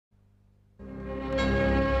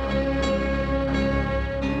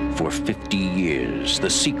For 50 years, the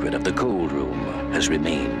secret of the cold room has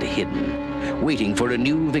remained hidden, waiting for a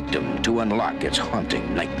new victim to unlock its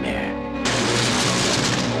haunting nightmare.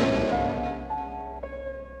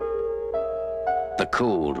 The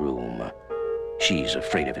cold room. She's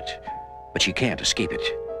afraid of it, but she can't escape it.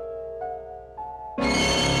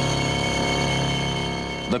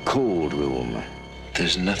 The cold room.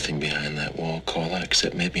 There's nothing behind that wall, Carla,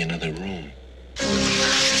 except maybe another room.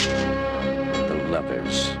 The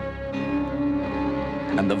lovers.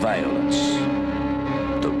 And the violence.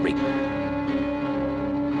 The rape.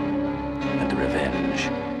 And the revenge.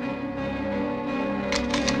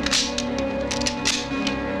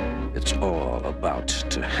 It's all about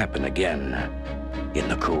to happen again in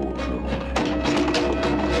the cold room.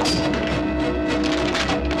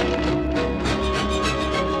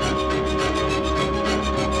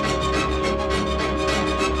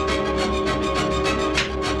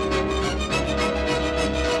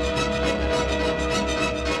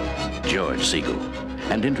 George Segal,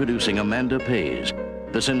 and introducing Amanda Pays,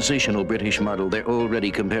 the sensational British model they're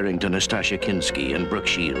already comparing to Nastassja Kinski and Brooke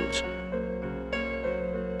Shields.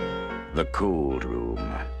 The cold room,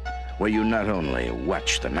 where you not only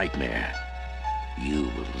watch the nightmare,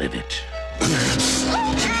 you live it.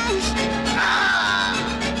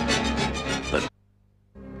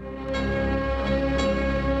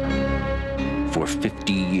 For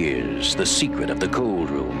 50 years, the secret of the cold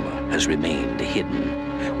room has remained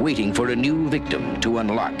hidden, waiting for a new victim to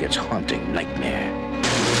unlock its haunting nightmare.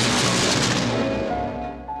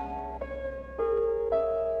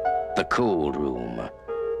 The cold room.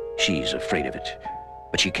 She's afraid of it,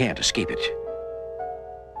 but she can't escape it.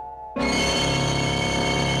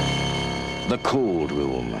 The cold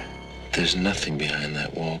room. There's nothing behind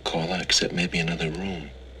that wall, Carla, except maybe another room.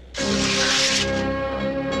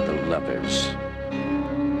 The lovers.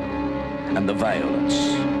 And the violence.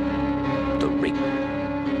 The rape.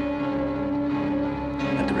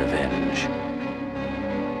 And the revenge.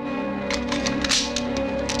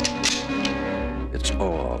 It's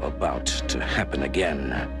all about to happen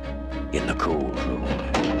again in the cold room.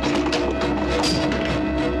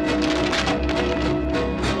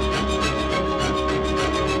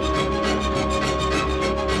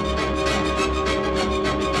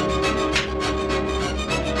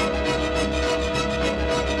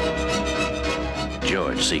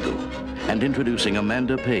 George Segal, and introducing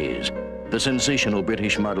Amanda Pays, the sensational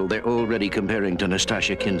British model they're already comparing to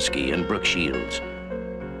Nastassja Kinski and Brooke Shields.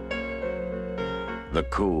 The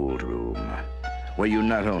cold room, where you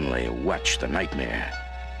not only watch the nightmare,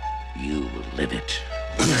 you live it.